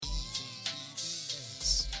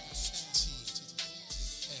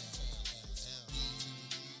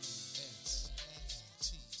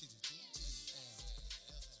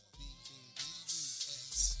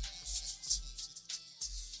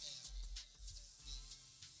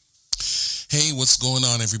Hey, what's going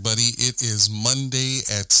on, everybody? It is Monday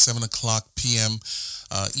at 7 o'clock p.m.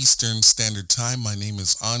 Eastern Standard Time. My name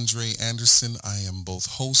is Andre Anderson. I am both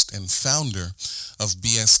host and founder of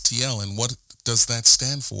BSTL. And what does that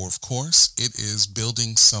stand for? Of course, it is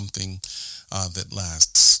building something that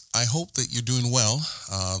lasts. I hope that you're doing well.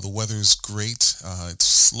 The weather is great. It's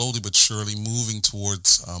slowly but surely moving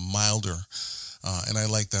towards milder. And I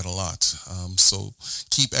like that a lot. So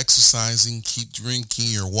keep exercising, keep drinking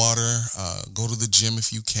your water, go to the gym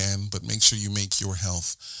if you can, but make sure you make your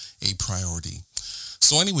health a priority.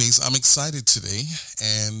 So anyways, I'm excited today,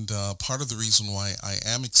 and part of the reason why I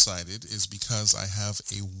am excited is because I have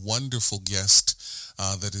a wonderful guest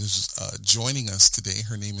that is joining us today.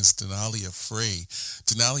 Her name is Dennalia Fray.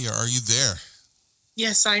 Dennalia, are you there?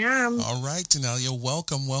 Yes, I am. All right, Dennalia,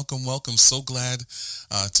 welcome, welcome, welcome. So glad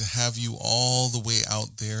to have you all the way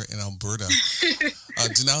out there in Alberta.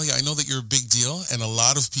 Dennalia, I know that you're a big deal and a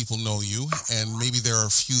lot of people know you, and maybe there are a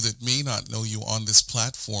few that may not know you on this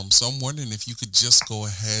platform. So I'm wondering if you could just go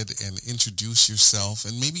ahead and introduce yourself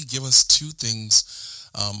and maybe give us two things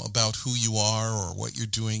about who you are or what you're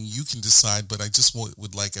doing. You can decide, but I just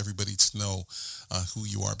would like everybody to know who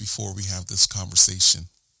you are before we have this conversation.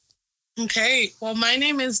 Okay, well, my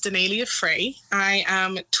name is Dennalia Fray. I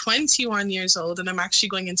am 21 years old, and I'm actually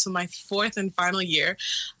going into my fourth and final year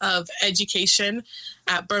of education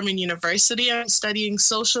at Berman University. I'm studying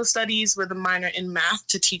social studies with a minor in math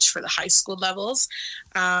to teach for the high school levels.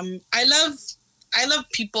 I love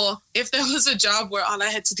people. If there was a job where all I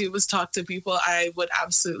had to do was talk to people, I would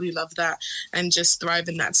absolutely love that and just thrive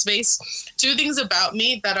in that space. Two things about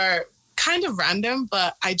me that are kind of random,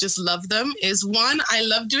 but I just love them is one, I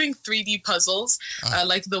love doing 3D puzzles,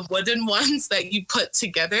 like the wooden ones that you put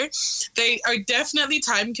together. They are definitely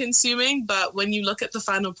time consuming, but when you look at the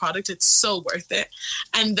final product, it's so worth it.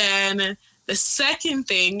 And then the second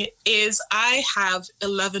thing is I have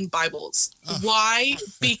 11 Bibles. Why?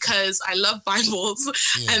 Because I love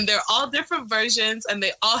Bibles and they're all different versions and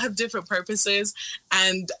they all have different purposes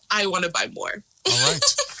and I want to buy more. All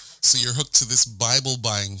right. So you're hooked to this Bible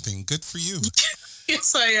buying thing. Good for you.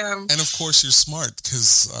 Yes, I am. And of course, you're smart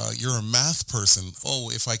because you're a math person.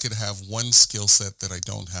 Oh, if I could have one skill set that I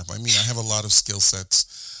don't have. I mean, I have a lot of skill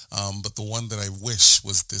sets, but the one that I wish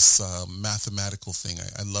was this mathematical thing.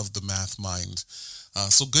 I love the math mind.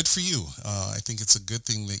 So good for you. I think it's a good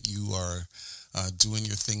thing that you are doing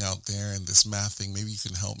your thing out there and this math thing. Maybe you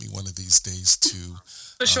can help me one of these days to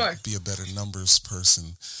For sure. be a better numbers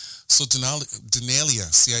person. So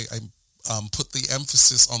Dennalia, see, I put the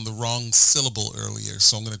emphasis on the wrong syllable earlier,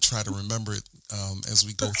 so I'm going to try to remember it as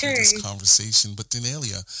we go through this conversation. But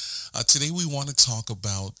Dennalia, today we want to talk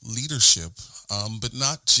about leadership, but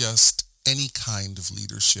not just any kind of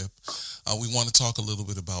leadership. We want to talk a little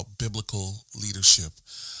bit about biblical leadership.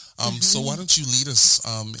 So why don't you lead us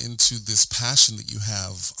into this passion that you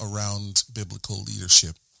have around biblical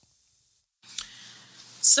leadership?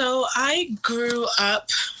 So I grew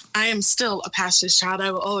up, I am still a pastor's child.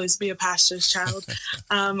 I will always be a pastor's child.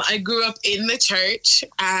 I grew up in the church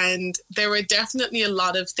and there were definitely a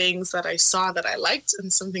lot of things that I saw that I liked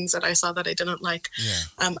and some things that I saw that I didn't like.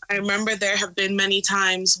 I remember there have been many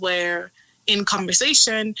times where in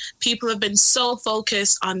conversation, people have been so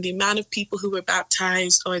focused on the amount of people who were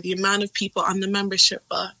baptized or the amount of people on the membership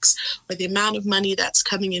books or the amount of money that's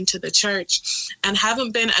coming into the church and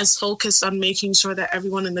haven't been as focused on making sure that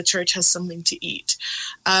everyone in the church has something to eat.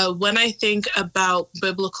 When I think about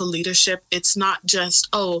biblical leadership, it's not just,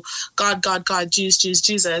 oh, God, God, God, Jesus,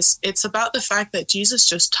 Jesus. It's about the fact that Jesus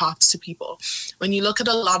just talks to people. When you look at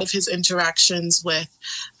a lot of his interactions with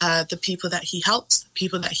the people that he helped, the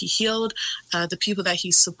people that he healed, the people that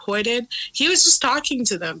he supported, he was just talking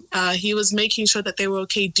to them. He was making sure that they were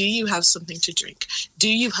okay. Do you have something to drink? Do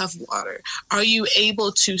you have water? Are you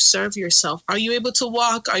able to serve yourself? Are you able to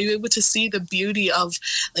walk? Are you able to see the beauty of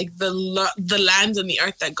like the land and the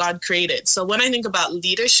earth that God created? So when I think about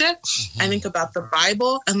leadership, I think about the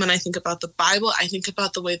Bible. And when I think about the Bible, I think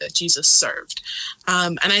about the way that Jesus served.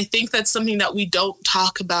 And I think that's something that we don't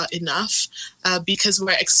talk about enough because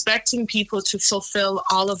we're expecting people to fulfill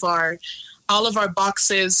all of our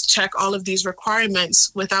boxes, check all of these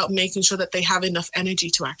requirements without making sure that they have enough energy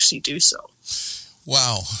to actually do so.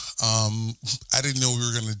 Wow. I didn't know we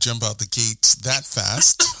were going to jump out the gate that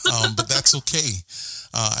fast, but that's okay.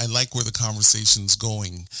 I like where the conversation's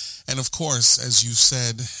going. And of course, as you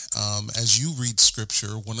said, as you read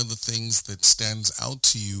scripture, one of the things that stands out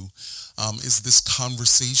to you is this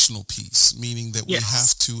conversational piece, meaning that we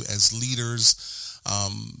have to, as leaders,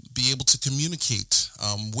 be able to communicate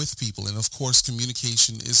with people. And of course,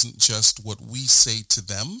 communication isn't just what we say to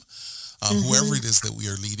them, whoever it is that we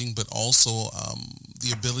are leading, but also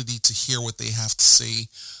the ability to hear what they have to say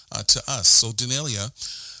to us. So Dennalia,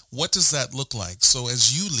 what does that look like? So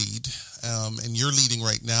as you lead, and you're leading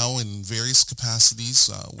right now in various capacities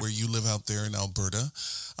where you live out there in Alberta,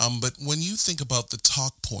 but when you think about the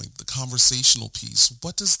talk point, the conversational piece,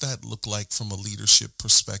 what does that look like from a leadership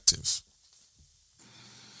perspective?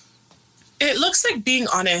 It looks like being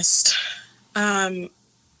honest.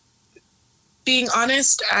 Being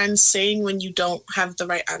honest and saying when you don't have the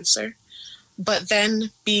right answer, but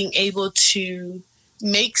then being able to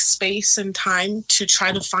make space and time to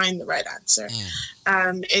try to find the right answer.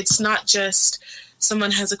 It's not just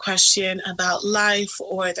someone has a question about life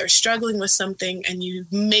or they're struggling with something and you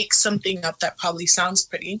make something up that probably sounds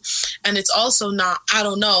pretty. And it's also not, I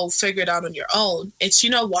don't know, figure it out on your own. It's,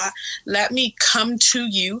 you know what, let me come to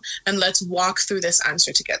you and let's walk through this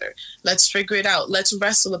answer together. Let's figure it out. Let's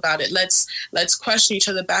wrestle about it. Let's question each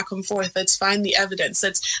other back and forth. Let's find the evidence.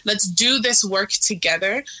 Let's do this work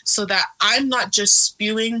together so that I'm not just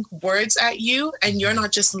spewing words at you and you're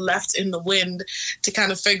not just left in the wind to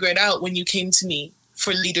kind of figure it out when you came to me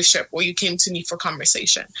for leadership or you came to me for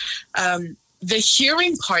conversation. The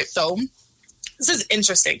hearing part, though, this is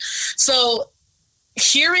interesting. So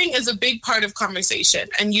hearing is a big part of conversation,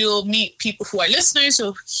 and you'll meet people who are listeners,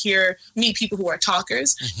 you'll meet people who are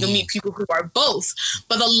talkers, you'll meet people who are both.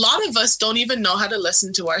 But a lot of us don't even know how to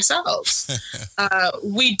listen to ourselves.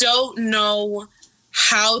 We don't know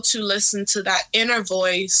how to listen to that inner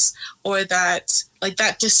voice or that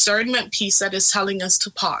discernment piece that is telling us to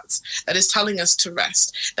pause, that is telling us to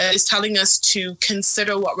rest, that is telling us to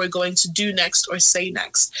consider what we're going to do next or say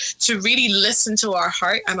next, to really listen to our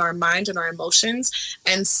heart and our mind and our emotions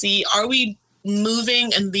and see, are we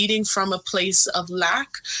moving and leading from a place of lack?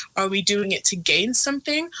 Are we doing it to gain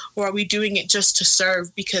something, or are we doing it just to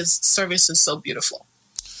serve because service is so beautiful?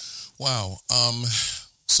 Wow.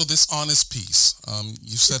 So this honest piece,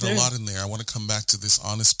 you said a lot in there. I want to come back to this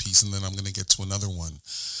honest piece, and then I'm going to get to another one.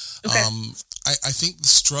 Okay. I think the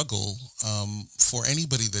struggle for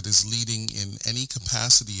anybody that is leading in any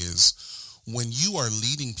capacity is when you are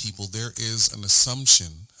leading people, there is an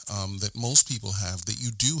assumption that most people have that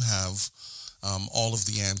you do have all of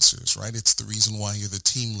the answers, right? It's the reason why you're the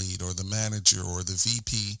team lead or the manager or the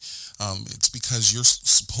VP. It's because you're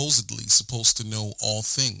supposedly supposed to know all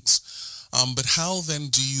things. But how then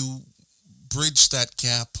do you bridge that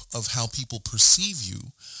gap of how people perceive you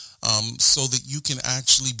so that you can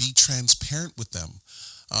actually be transparent with them?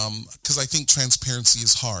 Because I think transparency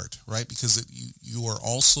is hard, right? Because you are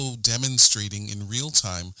also demonstrating in real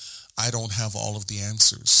time, I don't have all of the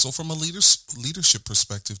answers. So from a leadership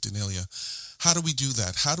perspective, Dennalia, how do we do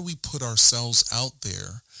that? How do we put ourselves out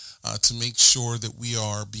there to make sure that we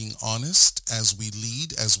are being honest as we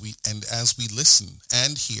lead, as we listen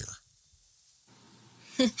and hear?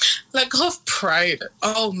 Let go of pride.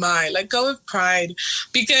 Oh my, let go of pride.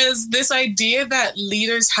 Because this idea that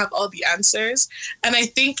leaders have all the answers, and I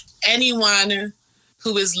think anyone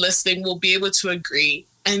who is listening will be able to agree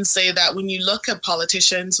and say that when you look at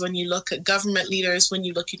politicians, when you look at government leaders, when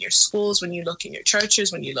you look in your schools, when you look in your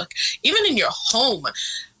churches, when you look even in your home,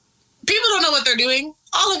 people don't know what they're doing.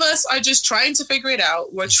 All of us are just trying to figure it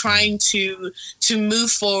out. We're trying to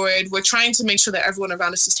move forward. We're trying to make sure that everyone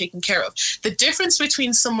around us is taken care of. The difference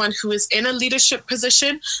between someone who is in a leadership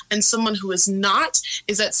position and someone who is not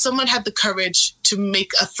is that someone had the courage to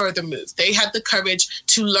make a further move. They had the courage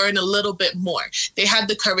to learn a little bit more. They had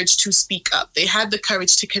the courage to speak up. They had the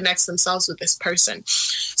courage to connect themselves with this person.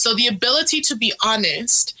 So the ability to be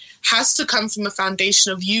honest has to come from a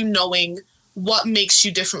foundation of you knowing what makes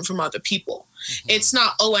you different from other people. It's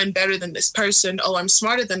not, oh, I'm better than this person. Oh, I'm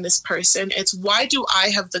smarter than this person. It's why do I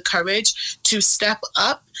have the courage to step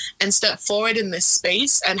up and step forward in this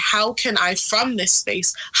space? And how can I, from this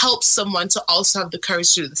space, help someone to also have the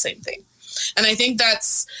courage to do the same thing? And I think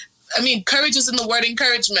courage is in the word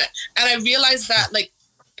encouragement. And I realized that,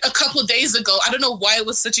 a couple of days ago, I don't know why it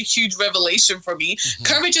was such a huge revelation for me.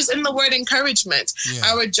 Courage is in the word encouragement. Yeah.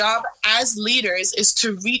 Our job as leaders is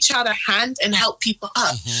to reach out a hand and help people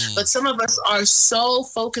up. But some of us are so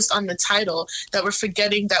focused on the title that we're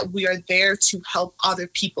forgetting that we are there to help other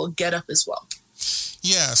people get up as well.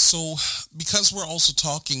 Yeah, so because we're also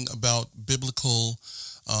talking about biblical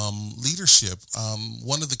leadership,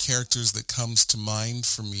 one of the characters that comes to mind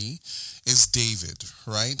for me is David,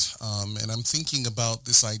 right? And I'm thinking about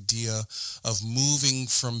this idea of moving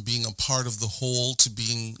from being a part of the whole to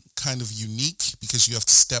being kind of unique because you have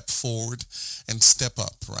to step forward and step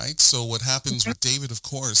up, right? So what happens with David, of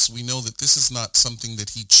course, we know that this is not something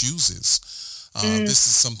that he chooses. This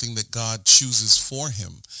is something that God chooses for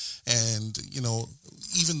him. And,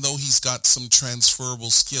 even though he's got some transferable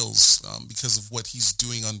skills because of what he's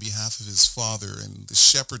doing on behalf of his father and the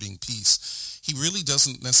shepherding piece, he really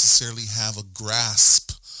doesn't necessarily have a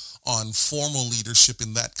grasp on formal leadership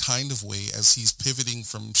in that kind of way as he's pivoting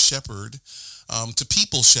from shepherd to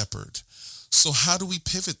people shepherd. So how do we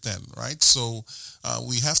pivot then, right? So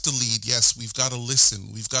we have to lead. Yes, we've got to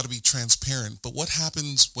listen. We've got to be transparent. But what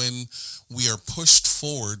happens when we are pushed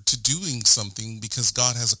forward to doing something because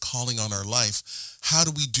God has a calling on our life? How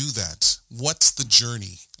do we do that? What's the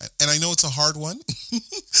journey? And I know it's a hard one,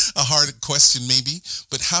 a hard question maybe,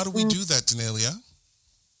 but how do we do that, Dennalia?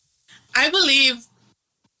 I believe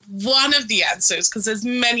one of the answers, because there's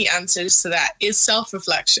many answers to that, is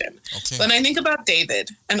self-reflection. Okay. When I think about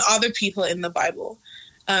David and other people in the Bible,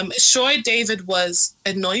 sure, David was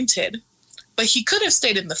anointed, but he could have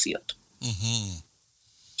stayed in the field. Mm-hmm.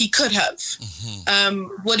 He could have.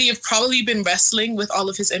 Mm-hmm. Would he have probably been wrestling with all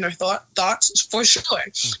of his inner thoughts? For sure.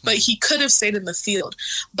 Mm-hmm. But he could have stayed in the field.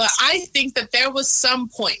 But I think that there was some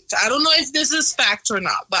point, I don't know if this is fact or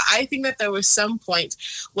not, but I think that there was some point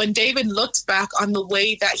when David looked back on the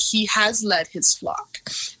way that he has led his flock,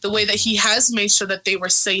 the way that he has made sure that they were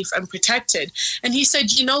safe and protected. And he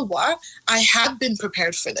said, you know what? I have been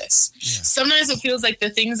prepared for this. Yeah. Sometimes it feels like the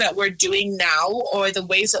things that we're doing now or the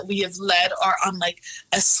ways that we have led are on like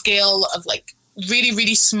a scale of like really,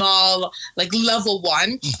 really small, like level 1.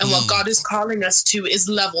 Mm-hmm. And what God is calling us to is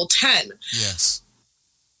level 10. Yes.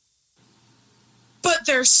 But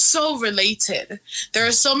they're so related. There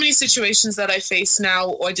are so many situations that I face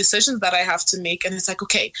now or decisions that I have to make. And it's like,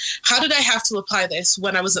 okay, how did I have to apply this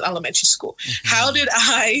when I was in elementary school? Mm-hmm. How did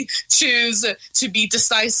I choose to be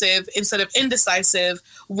decisive instead of indecisive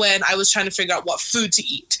when I was trying to figure out what food to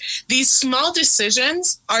eat? These small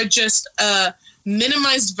decisions are just a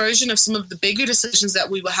minimized version of some of the bigger decisions that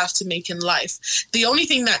we will have to make in life. The only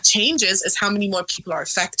thing that changes is how many more people are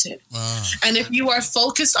affected. Wow. And if you are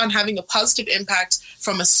focused on having a positive impact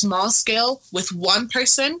from a small scale with one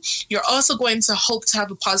person, you're also going to hope to have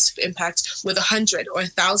a positive impact with 100 or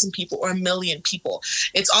 1,000 people or 1,000,000 people.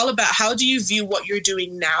 It's all about how do you view what you're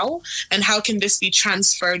doing now and how can this be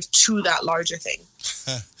transferred to that larger thing?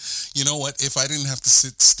 You know what? If I didn't have to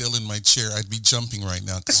sit still in my chair, I'd be jumping right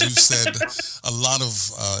now because you've said a lot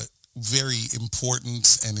of very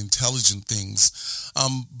important and intelligent things.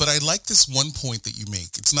 But I like this one point that you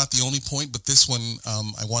make. It's not the only point, but this one,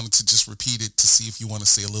 I wanted to just repeat it to see if you want to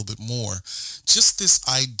say a little bit more. Just this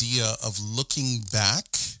idea of looking back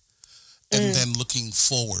and then looking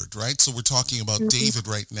forward, right? So we're talking about David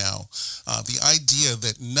right now. The idea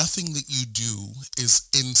that nothing that you do is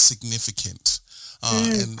insignificant.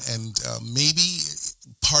 And maybe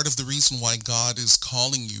part of the reason why God is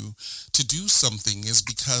calling you to do something is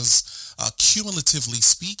because cumulatively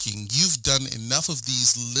speaking, you've done enough of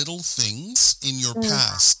these little things in your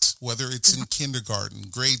past, whether it's in kindergarten,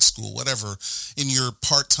 grade school, whatever, in your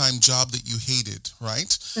part-time job that you hated,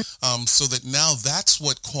 right? So that now that's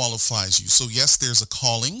what qualifies you. So yes, there's a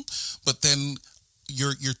calling, but then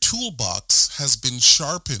your toolbox has been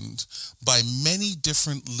sharpened by many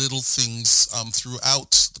different little things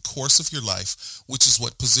throughout the course of your life, which is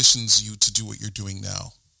what positions you to do what you're doing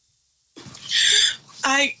now.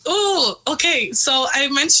 Okay. So I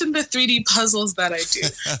mentioned the 3D puzzles that I do.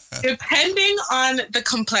 Depending on the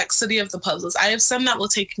complexity of the puzzles, I have some that will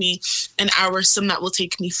take me an hour, some that will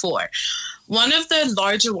take me 4. One of the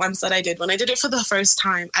larger ones that I did, when I did it for the first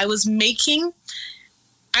time, I was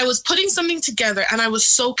putting something together and I was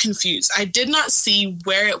so confused. I did not see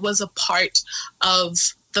where it was a part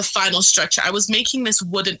of the final structure. I was making this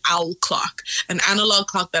wooden owl clock, an analog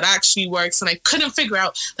clock that actually works, and I couldn't figure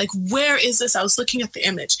out, like, where is this? I was looking at the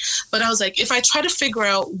image, but I was like, if I try to figure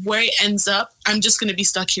out where it ends up, I'm just going to be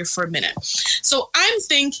stuck here for a minute. So I'm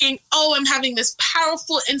thinking, I'm having this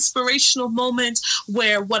powerful, inspirational moment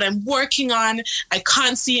where what I'm working on, I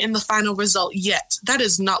can't see in the final result yet. That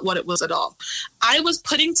is not what it was at all. I was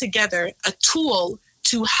putting together a tool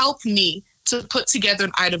to help me to put together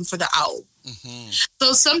an item for the owl. Mm-hmm.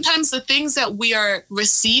 So sometimes the things that we are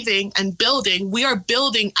receiving and building, we are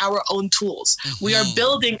building our own tools. Mm-hmm. We are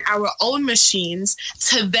building our own machines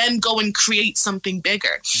to then go and create something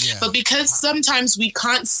bigger. Yeah. But because sometimes we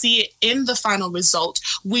can't see it in the final result,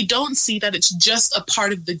 we don't see that it's just a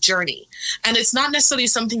part of the journey. And it's not necessarily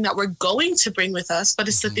something that we're going to bring with us, but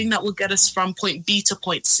it's the thing that will get us from point B to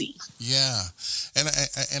point C. Yeah. And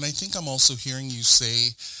I think I'm also hearing you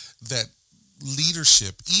say that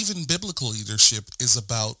leadership, even biblical leadership, is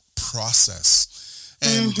about process.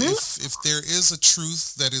 And if there is a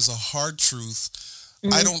truth that is a hard truth,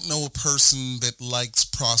 I don't know a person that likes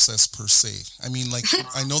process per se. I mean, like,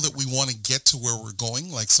 I know that we want to get to where we're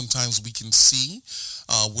going. Like, sometimes we can see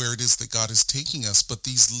where it is that God is taking us. But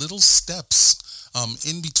these little steps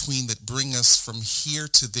in between that bring us from here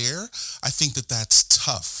to there, I think that that's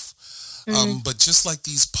tough. But just like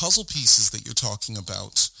these puzzle pieces that you're talking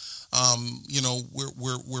about, you know,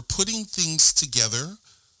 we're putting things together,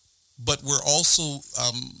 but we're also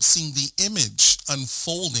seeing the image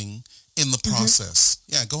unfolding in the process.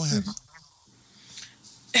 Yeah, go ahead.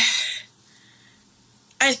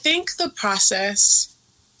 I think the process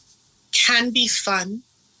can be fun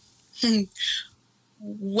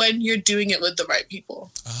when you're doing it with the right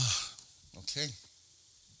people. Okay.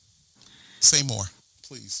 Say more,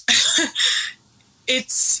 please.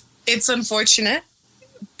 It's unfortunate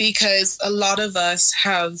because a lot of us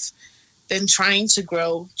have been trying to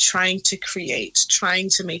grow, trying to create, trying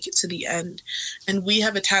to make it to the end. And we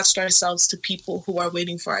have attached ourselves to people who are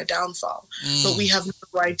waiting for our downfall, but we have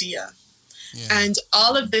no idea. Yeah. And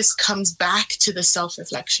all of this comes back to the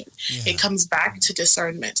self-reflection. Yeah. It comes back to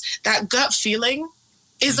discernment. That gut feeling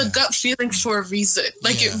is a gut feeling for a reason.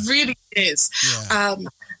 Like, it really is. Yeah.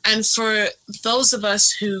 And for those of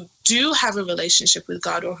us who do have a relationship with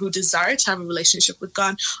God, or who desire to have a relationship with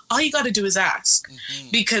God, all you got to do is ask,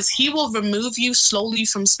 because he will remove you slowly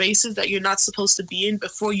from spaces that you're not supposed to be in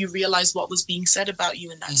before you realize what was being said about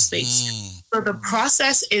you in that space. So the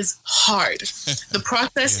process is hard. The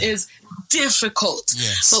process is difficult.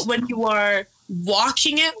 Yes. But when you are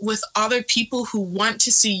walking it with other people who want to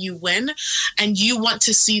see you win, and you want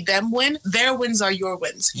to see them win, their wins are your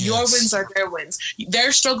wins. Yes. Your wins are their wins.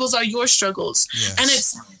 Their struggles are your struggles. Yes. And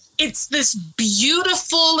it's this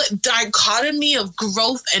beautiful dichotomy of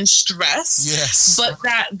growth and stress. Yes. But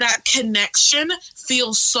that connection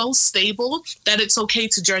feels so stable that it's okay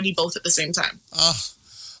to journey both at the same time.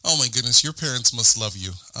 Oh my goodness, your parents must love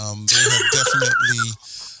you. They have definitely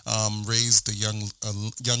raised a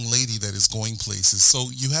young lady that is going places. So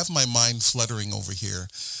you have my mind fluttering over here,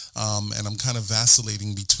 and I'm kind of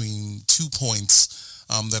vacillating between 2 points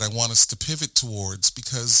that I want us to pivot towards,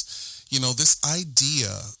 because, you know, this idea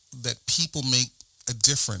that people make a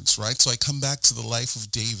difference, right? So I come back to the life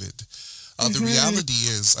of David. The reality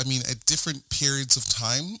is, I mean, at different periods of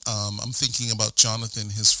time, I'm thinking about Jonathan,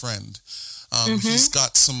 his friend. He's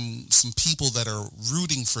got some people that are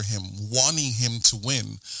rooting for him, wanting him to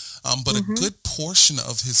win. But a good portion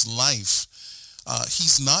of his life,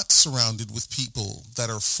 he's not surrounded with people that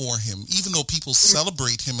are for him, even though people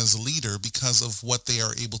celebrate him as a leader because of what they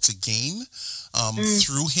are able to gain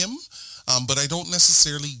through him. But I don't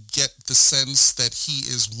necessarily get the sense that he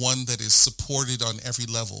is one that is supported on every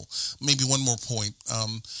level. Maybe one more point.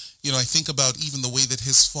 You know, I think about even the way that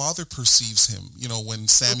his father perceives him, you know, when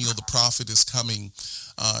Samuel the prophet is coming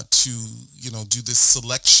to, you know, do this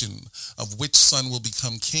selection of which son will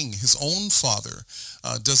become king. His own father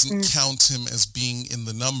doesn't count him as being in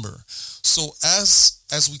the number. So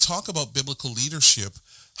as we talk about biblical leadership,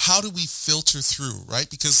 how do we filter through, right?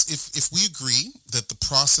 Because if we agree that the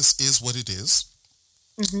process is what it is,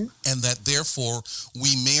 and that therefore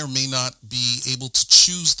we may or may not be able to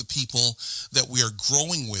choose the people that we are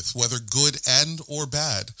growing with, whether good and or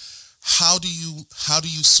bad, how do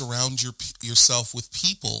you surround yourself with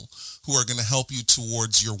people who are going to help you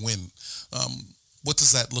towards your win? What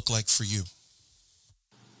does that look like for you?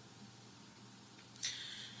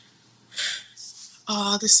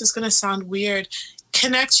 Oh, this is going to sound weird.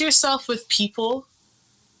 Connect yourself with people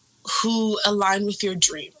who align with your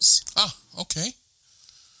dreams. Ah, okay.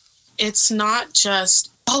 It's not just,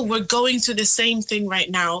 oh, we're going through the same thing right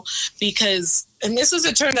now, because, and this is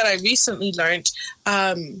a term that I recently learned,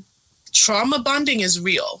 trauma bonding is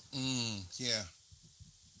real. Yeah.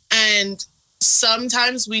 And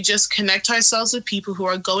sometimes we just connect ourselves with people who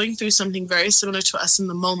are going through something very similar to us in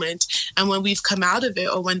the moment. And when we've come out of it,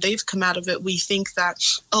 or when they've come out of it, we think that,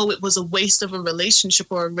 oh, it was a waste of a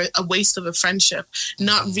relationship or a waste of a friendship,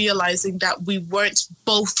 not realizing that we weren't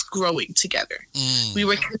both growing together. We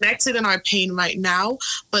were connected in our pain right now,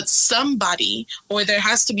 but somebody, or there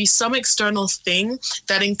has to be some external thing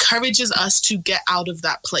that encourages us to get out of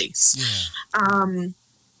that place. Yeah.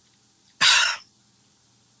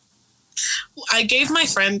 I gave my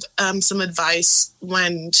friend some advice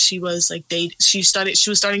when she was like she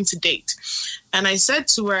was starting to date. And I said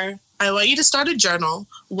to her, I want you to start a journal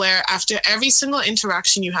where after every single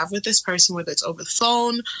interaction you have with this person, whether it's over the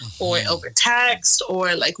phone or over text,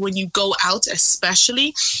 or like when you go out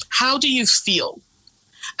especially, how do you feel?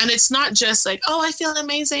 And it's not just like, oh, I feel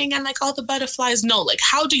amazing and like all the butterflies. No, like,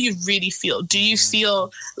 how do you really feel? Do you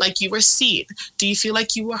feel like you were seen? Do you feel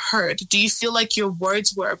like you were heard? Do you feel like your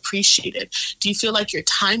words were appreciated? Do you feel like your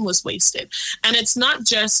time was wasted? And it's not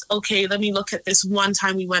just, okay, let me look at this one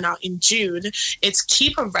time we went out in June. It's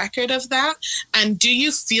keep a record of that. And do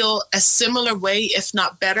you feel a similar way, if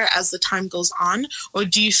not better, as the time goes on? Or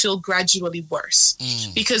do you feel gradually worse?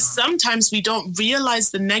 Because sometimes we don't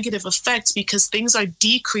realize the negative effects because things are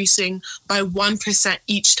decreasing by 1%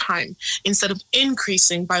 each time instead of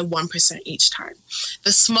increasing by 1% each time.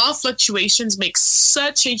 The small fluctuations make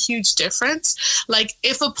such a huge difference. Like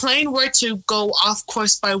if a plane were to go off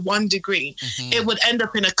course by 1 degree, it would end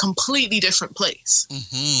up in a completely different place.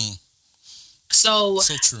 So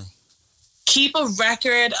true. Keep a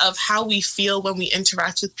record of how we feel when we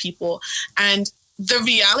interact with people. And the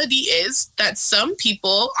reality is that some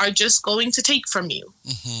people are just going to take from you.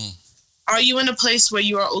 Are you in a place where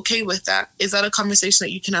you are okay with that? Is that a conversation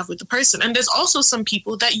that you can have with the person? And there's also some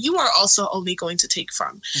people that you are also only going to take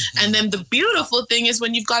from. And then the beautiful thing is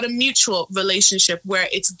when you've got a mutual relationship where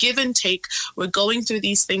it's give and take, we're going through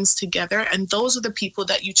these things together. And those are the people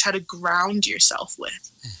that you try to ground yourself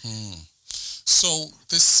with. So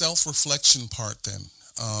this self-reflection part then,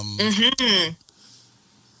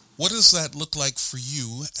 what does that look like for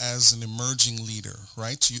you as an emerging leader,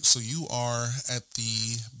 right? So you are at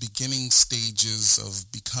the beginning stages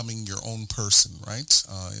of becoming your own person, right?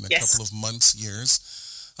 In a couple of months, years,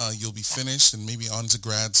 you'll be finished and maybe on to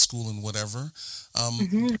grad school and whatever.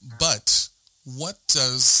 But what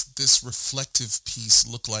does this reflective piece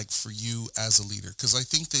look like for you as a leader? Because I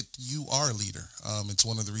think that you are a leader. It's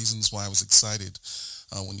one of the reasons why I was excited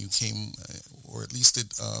when you came, or at least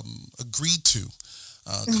it agreed to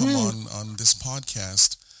come on this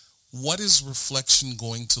podcast. What is reflection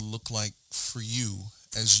going to look like for you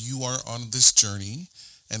as you are on this journey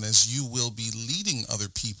and as you will be leading other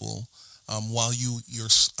people while you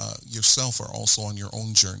yourself are also on your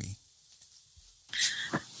own journey?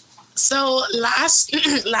 So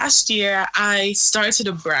last year, I started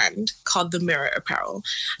a brand called The Mirror Apparel,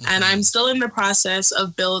 and I'm still in the process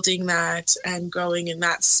of building that and growing in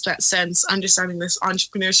that sense, understanding this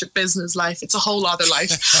entrepreneurship business life. It's a whole other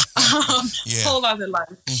life, whole other life.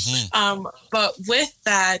 But with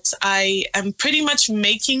that, I am pretty much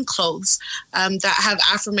making clothes that have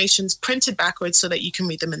affirmations printed backwards so that you can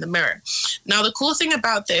read them in the mirror. Now, the cool thing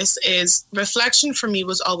about this is reflection for me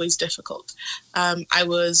was always difficult. I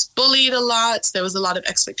was bullied a lot. There was a lot of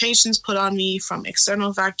expectations put on me from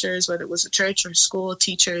external factors, whether it was a church or school,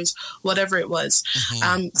 teachers, whatever it was.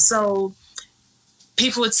 So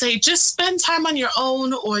people would say, just spend time on your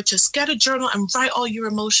own, or just get a journal and write all your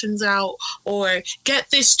emotions out, or get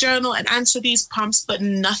this journal and answer these prompts, but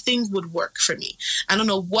nothing would work for me. I don't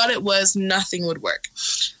know what it was. Nothing would work.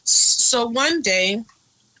 So one day,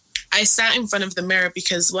 I sat in front of the mirror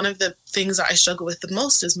because one of the things that I struggle with the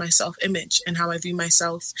most is my self-image and how I view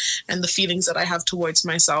myself and the feelings that I have towards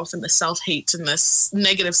myself and the self-hate and this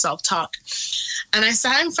negative self-talk. And I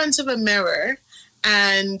sat in front of a mirror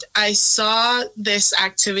and I saw this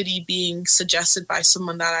activity being suggested by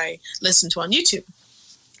someone that I listened to on YouTube.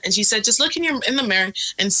 And she said, just look in the mirror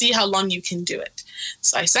and see how long you can do it.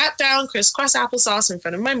 So I sat down, crisscross applesauce in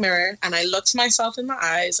front of my mirror, and I looked myself in the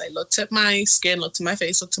eyes. I looked at my skin, looked at my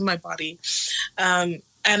face, looked at my body. And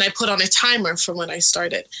I put on a timer for when I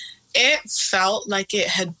started. It felt like it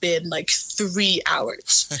had been like 3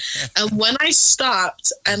 hours. And when I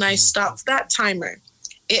stopped, and I stopped that timer,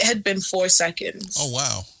 it had been 4 seconds. Oh,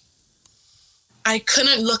 wow. I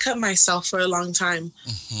couldn't look at myself for a long time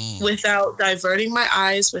without diverting my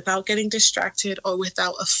eyes, without getting distracted, or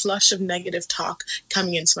without a flush of negative talk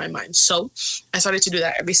coming into my mind. So I started to do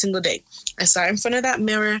that every single day. I sat in front of that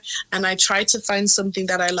mirror and I tried to find something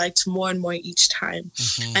that I liked more and more each time.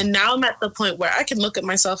 And now I'm at the point where I can look at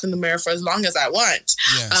myself in the mirror for as long as I want.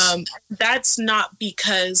 Yes. That's not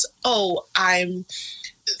because, I'm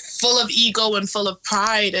full of ego and full of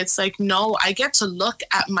pride. It's like, no, I get to look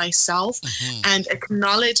at myself and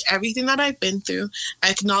acknowledge everything that I've been through,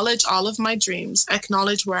 acknowledge all of my dreams,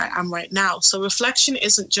 acknowledge where I am right now. So reflection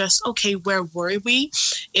isn't just, okay, where were we?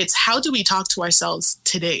 It's how do we talk to ourselves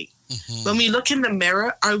today? When we look in the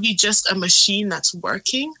mirror, are we just a machine that's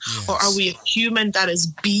working? Yes. Or are we a human that is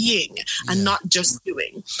being and not just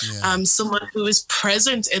doing? Someone who is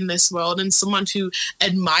present in this world and someone who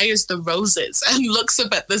admires the roses and looks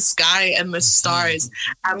up at the sky and the stars.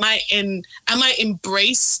 Am I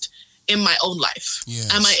embraced in my own life?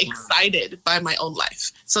 Yes. Am I excited by my own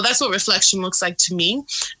life? So that's what reflection looks like to me.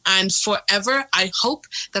 And forever, I hope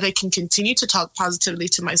that I can continue to talk positively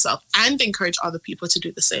to myself and encourage other people to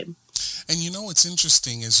do the same. And it's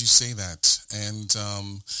interesting as you say that. And,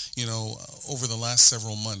 over the last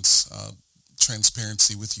several months,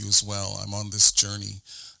 transparency with you as well, I'm on this journey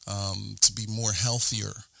to be more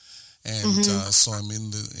healthier. And so I'm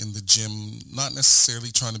in the gym, not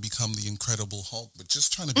necessarily trying to become the Incredible Hulk, but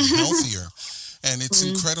just trying to be healthier. And it's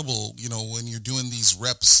incredible, when you're doing these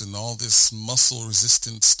reps and all this muscle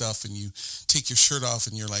resistant stuff and you take your shirt off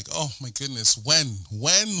and you're like, oh my goodness, when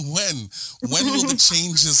will the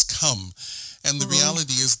changes come? And the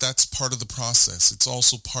reality is that's part of the process. It's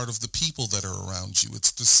also part of the people that are around you.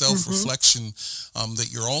 It's the self-reflection that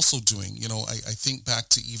you're also doing. I think back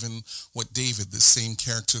to even what David, the same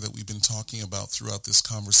character that we've been talking about throughout this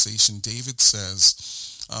conversation, David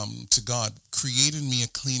says to God, create in me a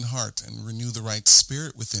clean heart and renew the right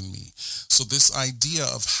spirit within me. So this idea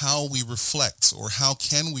of how we reflect, or how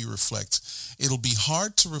can we reflect, it'll be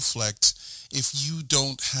hard to reflect if you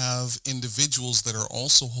don't have individuals that are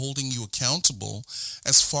also holding you accountable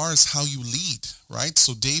as far as how you lead, right?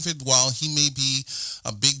 So David, while he may be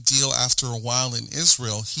a big deal after a while in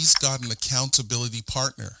Israel, he's got an accountability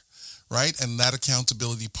partner, right? And that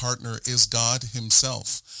accountability partner is God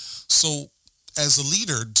himself. So as a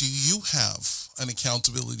leader, do you have an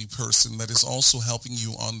accountability person that is also helping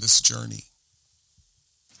you on this journey?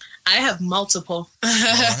 I have multiple.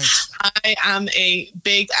 Right. I am a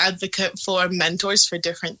big advocate for mentors for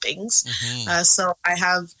different things. So I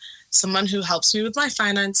have someone who helps me with my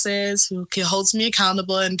finances, who holds me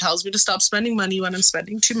accountable and tells me to stop spending money when I'm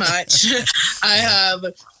spending too much. I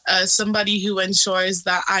have somebody who ensures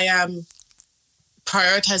that I am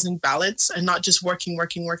prioritizing balance and not just working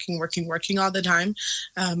all the time.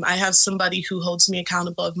 I have somebody who holds me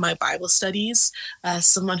accountable of my Bible studies,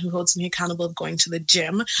 someone who holds me accountable of going to the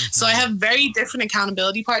gym. So I have very different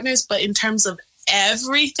accountability partners, but in terms of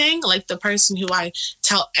everything, like the person who I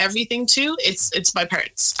tell everything to, it's my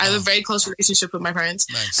parents. I have a very close relationship with my parents.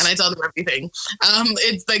 Nice. And I tell them everything.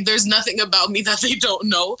 It's like there's nothing about me that they don't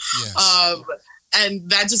know. Yes. And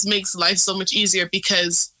that just makes life so much easier,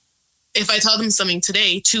 because if I tell them something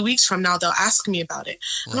today, 2 weeks from now, they'll ask me about it.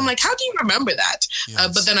 And I'm like, how do you remember that?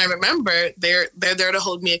 Yes. But then I remember they're there to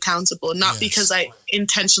hold me accountable, not because I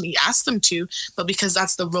intentionally asked them to, but because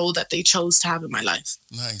that's the role that they chose to have in my life.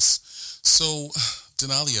 Nice. So,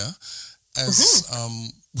 Dennalia, as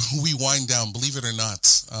we wind down, believe it or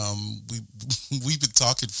not, we've been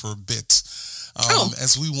talking for a bit.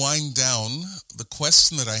 As we wind down, the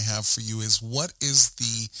question that I have for you is, what is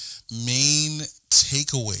the main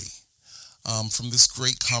takeaway from this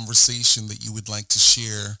great conversation that you would like to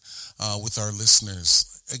share with our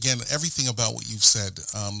listeners? Again, everything about what you've said,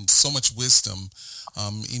 so much wisdom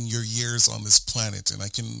in your years on this planet, and I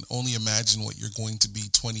can only imagine what you're going to be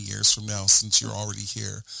 20 years from now, since you're already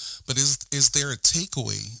here. But is there a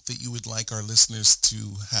takeaway that you would like our listeners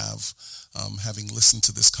to have, having listened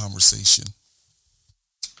to this conversation?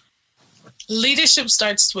 Leadership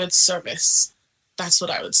starts with service. That's what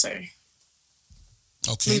I would say.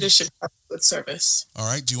 Okay. Leadership starts with service. All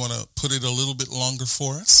right. Do you want to put it a little bit longer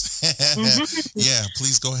for us? Yeah,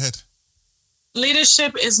 please go ahead.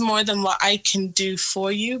 Leadership is more than what I can do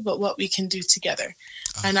for you, but what we can do together.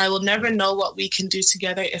 And I will never know what we can do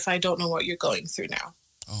together if I don't know what you're going through now.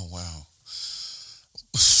 Oh, wow.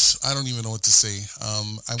 I don't even know what to say.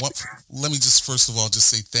 Let me just first of all just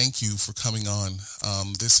say thank you for coming on.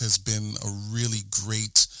 This has been a really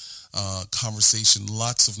great conversation,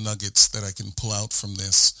 lots of nuggets that I can pull out from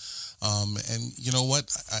this. And you know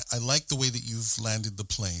what? I like the way that you've landed the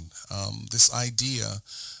plane. This idea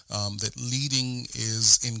that leading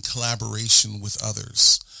is in collaboration with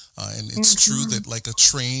others. And it's true that like a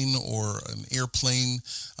train or an airplane,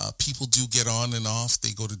 people do get on and off.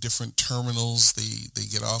 They go to different terminals. They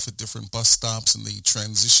get off at different bus stops, and they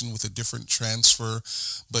transition with a different transfer.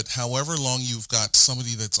 But however long you've got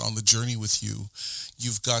somebody that's on the journey with you,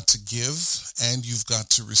 you've got to give and you've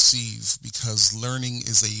got to receive, because learning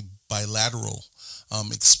is a bilateral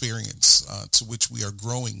experience to which we are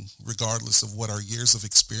growing regardless of what our years of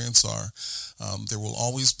experience are. There will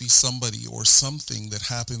always be somebody or something that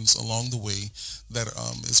happens along the way that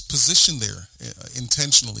is positioned there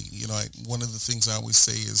intentionally. One of the things I always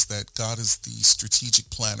say is that God is the strategic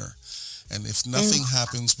planner. And if nothing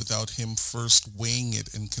happens without him first weighing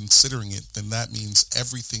it and considering it, then that means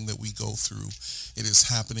everything that we go through, it is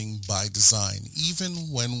happening by design, even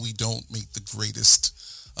when we don't make the greatest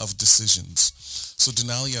of decisions. So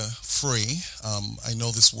Dennalia, Fray, I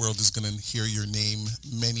know this world is going to hear your name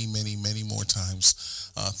many, many, many more times.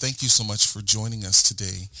 Thank you so much for joining us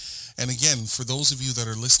today. And again, for those of you that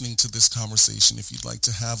are listening to this conversation, if you'd like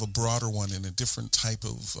to have a broader one in a different type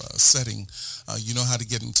of setting, you know how to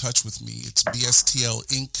get in touch with me. It's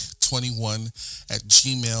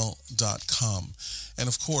bstlinc21@gmail.com. And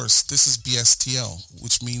of course, this is BSTL,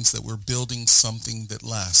 which means that we're building something that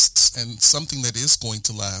lasts. And something that is going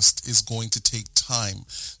to last is going to take time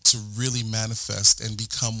to really manifest and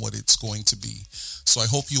become what it's going to be. So I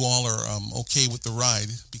hope you all are okay with the ride,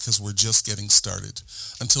 because we're just getting started.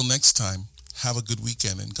 Until next time, have a good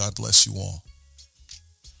weekend and God bless you all.